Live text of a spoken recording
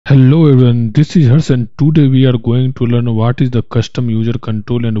Hello everyone, this is Harsh and today we are going to learn what is the custom user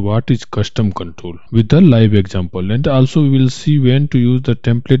control and what is custom control with a live example, and also we will see when to use the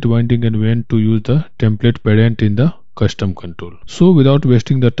template binding and when to use the template parent in the custom control. So without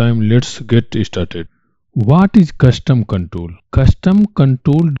wasting the time, let's get started. What is custom control? Custom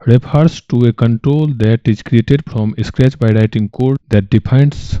control refers to a control that is created from scratch by writing code that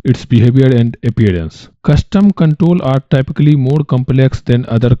defines its behavior and appearance. Custom control are typically more complex than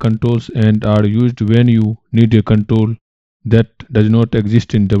other controls and are used when you need a control that does not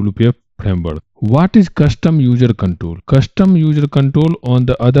exist in WPF framework. What is custom user control? Custom user control, on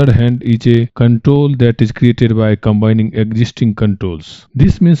the other hand, is a control that is created by combining existing controls.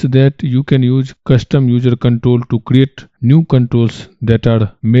 This means that you can use custom user control to create new controls that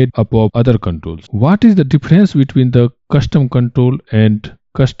are made up of other controls. What is the difference between the custom control and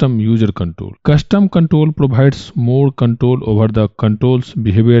custom user control? Custom control provides more control over the control's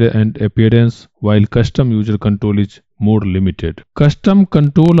behavior and appearance, while custom user control is more limited. Custom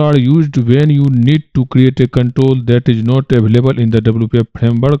control are used when you need to create a control that is not available in the WPF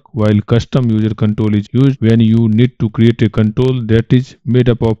framework, while custom user control is used when you need to create a control that is made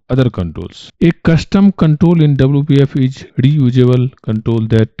up of other controls. A custom control in WPF is reusable control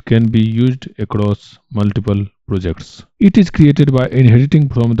that can be used across multiple projects. It is created by inheriting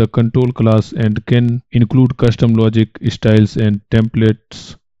from the control class and can include custom logic, styles, and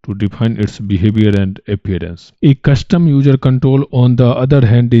templates to define its behavior and appearance. A custom user control, on the other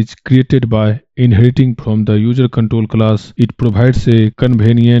hand, is created by inheriting from the user control class. It provides a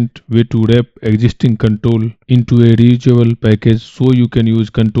convenient way to wrap existing control into a reusable package so you can use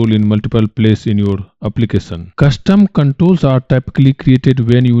control in multiple places in your application. Custom controls are typically created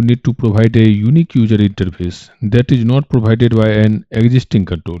when you need to provide a unique user interface that is not provided by an existing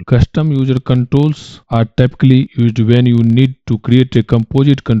control. Custom user controls are typically used when you need to create a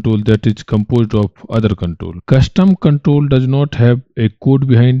composite control that is composed of other control. Custom control does not have a code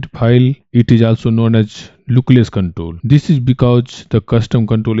behind file. It is also known as lookless control. This is because the custom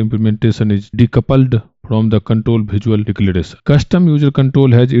control implementation is decoupled from the control visual declaration. Custom user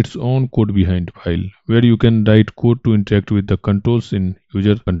control has its own code behind file where you can write code to interact with the controls in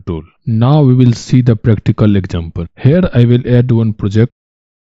user control. Now we will see the practical example. Here I will add one project.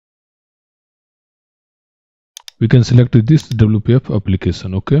 We can select this WPF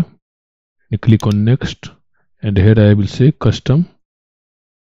application. Okay, and click on next, and here I will say custom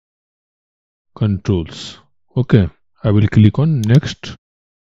controls. Okay, I will click on next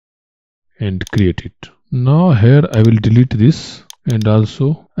and create it. Now here I will delete this, and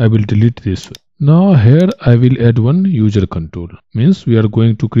also I will delete this one. Now here I will add one user control. Means we are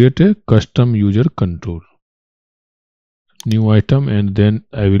going to create a custom user control. New item, and then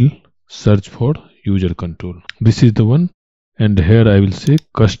I will search for user control. This is the one, and here I will say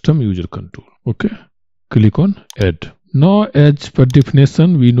custom user control. Okay, click on add. Now as per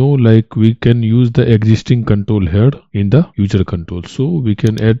definition, we know like we can use the existing control here in the user control. So we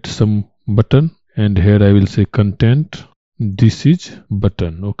can add some button, and here I will say content. This is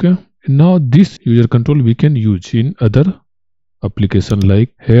button. Okay, now this user control we can use in other application,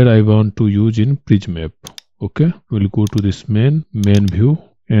 like here I want to use in Prism app. Okay, we'll go to this main view,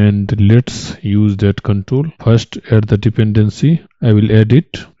 and let's use that control. First add the dependency. I will add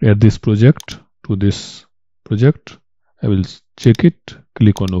this project to this project. I will check it,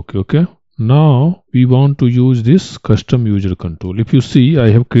 click on OK. Okay, now we want to use this custom user control. If you see, I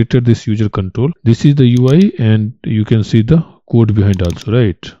have created this user control. This is the UI, and you can see the code behind also,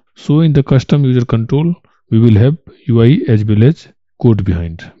 right? So in the custom user control, we will have UI as well as code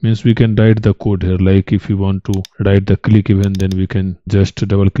behind. Means we can write the code here. Like if you want to write the click event, then we can just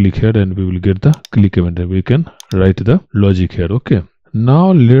double click here and we will get the click event, and we can write the logic here. Okay,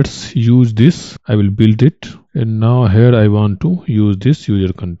 now let's use this. I will build it, and now here I want to use this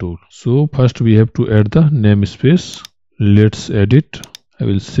user control. So first we have to add the namespace. Let's add it. I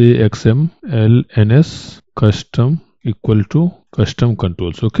will say XMLNS custom equal to custom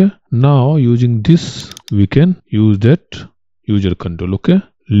controls. Okay, now using this we can use that user control. Okay,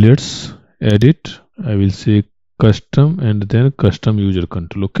 let's add it. I will say custom and then custom user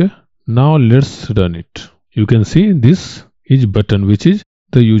control. Okay, now let's run it. You can see this is button, which is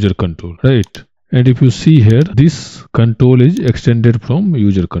the user control, right? And if you see here, this control is extended from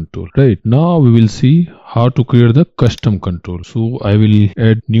user control, right? Now we will see how to create the custom control. So I will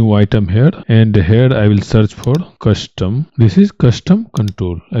add new item here, and here I will search for custom. This is custom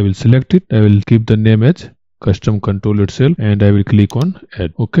control. I will select it. I will keep the name as custom control itself, and I will click on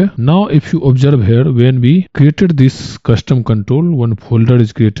add. Okay, now if you observe here, when we created this custom control, one folder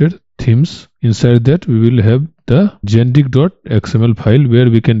is created, themes, inside that we will have the generic.xml file where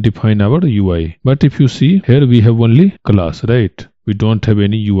we can define our UI. But if you see here, we have only class, right? We don't have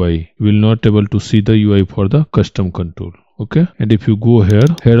any UI. We will not able to see the UI for the custom control. Okay, and if you go here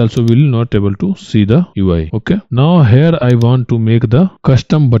also we will not able to see the UI. Okay, now here I want to make the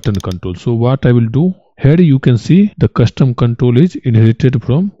custom button control. So what I will do, here you can see the custom control is inherited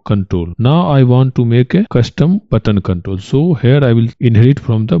from control. Now I want to make a custom button control. So here I will inherit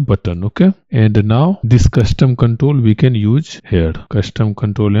from the button. Okay, and now this custom control we can use here, custom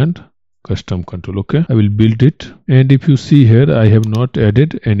control and custom control. Okay, I will build it, and if you see here, I have not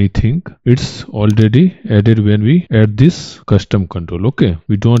added anything. It's already added when we add this custom control. Okay,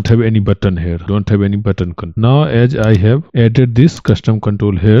 we don't have any button here, don't have any button control. Now as I have added this custom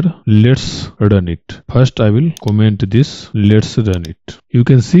control here, let's run it. First I will comment this, let's run it. You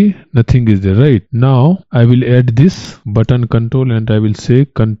can see nothing is there, right? Now I will add this button control and I will say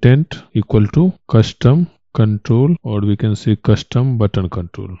content equal to custom control, or we can say custom button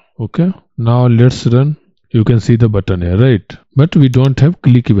control. Okay, now let's run. You can see the button here, right? But we don't have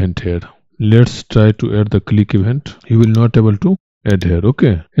click event here. Let's try to add the click event. You will not able to add here.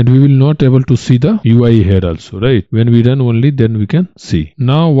 Okay, and we will not able to see the UI here also, right? When we run only, then we can see.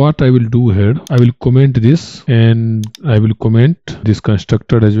 Now what I will do here, I will comment this and I will comment this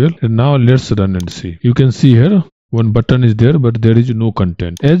constructor as well. And now let's run and see. You can see here one button is there, but there is no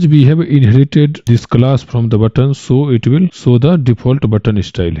content. As we have inherited this class from the button, so it will show the default button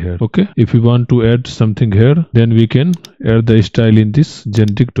style here. Okay, if we want to add something here, then we can add the style in this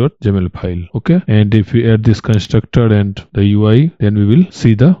generic.yml file. Okay, and if we add this constructor and the UI, then we will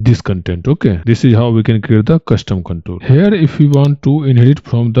see this content. Okay, this is how we can create the custom control. Here if we want to inherit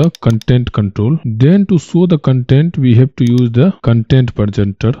from the content control, then to show the content we have to use the content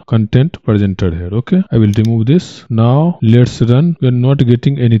presenter here. Okay, I will remove this. Now let's run. We are not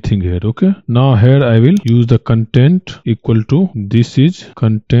getting anything here. Okay, now here I will use the content equal to, this is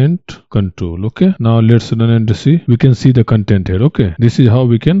content control. Okay, now let's run and see. We can see the content here. Okay, this is how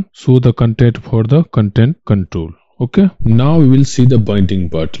we can show the content for the content control. Okay, now we will see the binding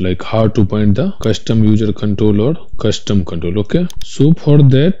part, like how to bind the custom user control or custom control. Okay, so for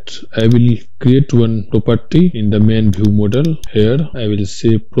that I will create one property in the main view model. Here I will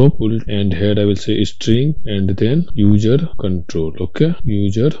say prop, and here I will say string and then user control. Okay,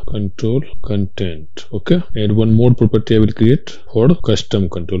 user control content. Okay, and one more property I will create for custom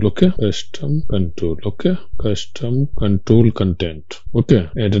control. Okay, custom control. Okay, custom control content. Okay,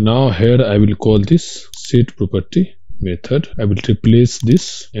 and now here I will call this set property method. I will replace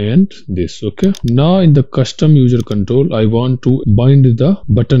this and this. Okay, now in the custom user control I want to bind the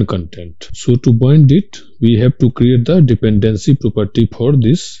button content. So to bind it, we have to create the dependency property for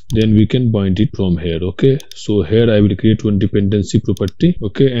this, then we can bind it from here. Okay, so here I will create one dependency property.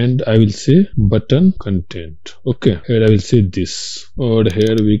 Okay, and I will say button content. Okay, here I will say this, or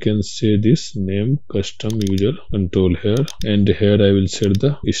here we can say this name custom user control here, and here I will set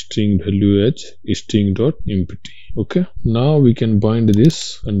the string value as string.empty. Okay, now we can bind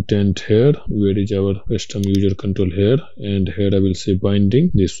this content here. Where is our custom user control here? And here I will say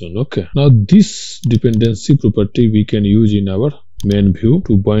binding this one. Okay, now this dependency property we can use in our main view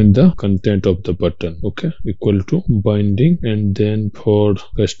to bind the content of the button. Okay, equal to binding, and then for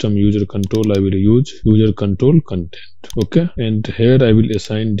custom user control I will use user control content. Okay, and here I will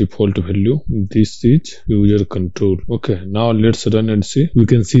assign default value. This is user control. Okay, now let's run and see. We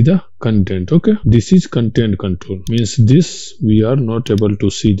can see the content. Okay, this is content control, means this we are not able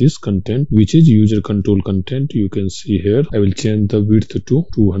to see this content, which is user control content. You can see here I will change the width to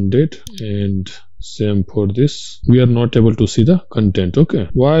 200, and same for this. We are not able to see the content. Okay,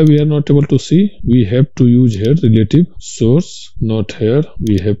 why we are not able to see? We have to use here relative source, not here.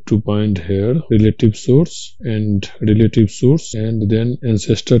 We have to bind here relative source, and then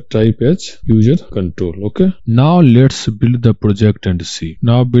ancestor type as user control. Okay, now let's build the project and see.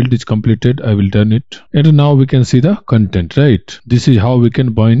 Now build is completed. I will run it, and now we can see the content, right? This is how we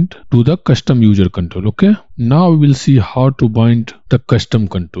can bind to the custom user control. Okay, now we will see how to bind the custom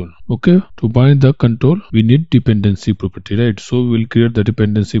control. Okay, to bind the control we need dependency property, right? So we will create the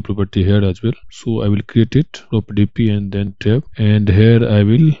dependency property here as well. So I will create it, prop dp and then tab, and here I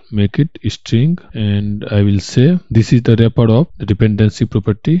will make it string, and I will say this is the wrapper of the dependency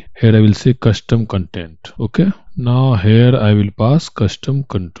property. Here I will say custom content. Okay, now here I will pass custom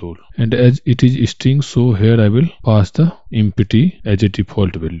control, and as it is string, so here I will pass the empty as a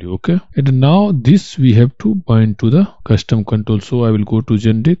default value. Okay, and now this we have to bind to the custom control. So I will go to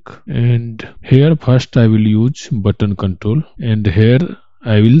generic, and here first I will use button control, and here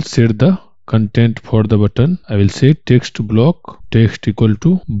I will set the content for the button, I will say text block text equal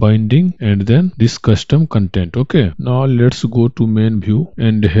to binding and then this custom content. Okay, now let's go to main view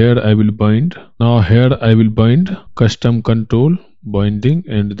and here I will bind. Now here I will bind custom control binding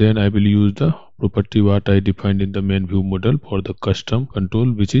and then I will use the property what I defined in the main view model for the custom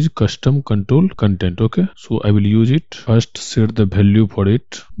control, which is custom control content. Okay, so I will use it. First set the value for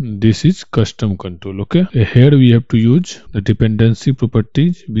it. This is custom control. Okay, here we have to use the dependency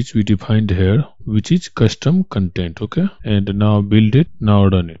properties which we defined here, which is custom content. Okay, and now build it, now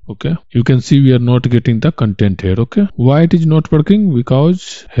run it. Okay, you can see we are not getting the content here. Okay, why it is not working?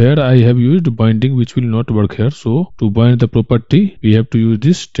 Because here I have used binding which will not work here. So to bind the property we have to use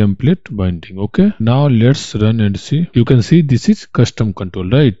this template binding. Okay, now let's run and see. You can see this is custom control,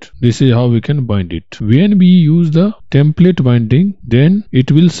 right? This is how we can bind it. When we use the template binding, then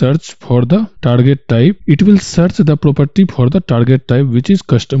it will search for the target type. It will search the property for the target type which is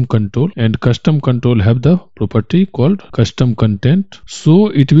custom control, and custom control have the property called custom content. So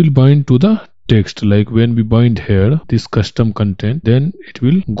it will bind to the text. Like when we bind here this custom content, then it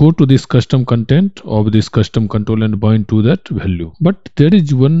will go to this custom content of this custom control and bind to that value. But there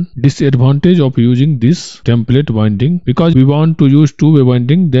is one disadvantage of using this template binding, because we want to use two-way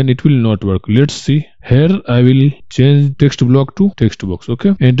binding, then it will not work. Let's see. Here I will change text block to text box.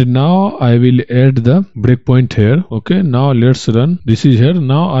 Okay, and now I will add the breakpoint here. Okay, now let's run. This is here.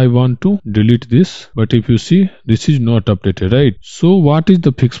 Now I want to delete this, but if you see this is not updated, right? So what is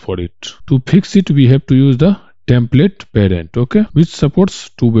the fix for it? To fix it we have to use the TemplateParent, okay, which supports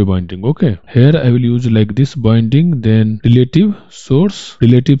two-way binding. Okay, here I will use like this binding, then relative source,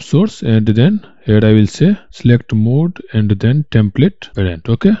 and then here I will say select mode and then TemplateParent.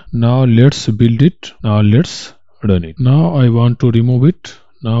 Okay, now let's build it. Now let's run it. Now I want to remove it.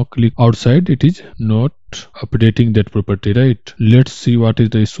 Now click outside. It is not updating that property, right? Let's see what is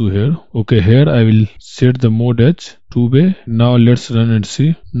the issue here. Okay, here I will set the mode as two-way. Now let's run and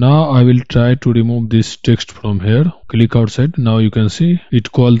see. Now I will try to remove this text from here. Click outside. Now you can see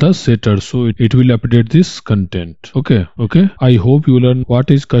it called the setter, so it will update this content. Okay, I hope you learn what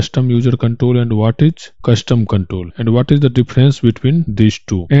is custom user control and what is custom control and what is the difference between these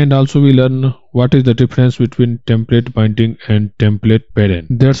two, and also we learn what is the difference between template binding and template parent.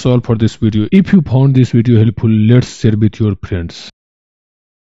 That's all for this video. If you found this video helpful, let's share with your friends.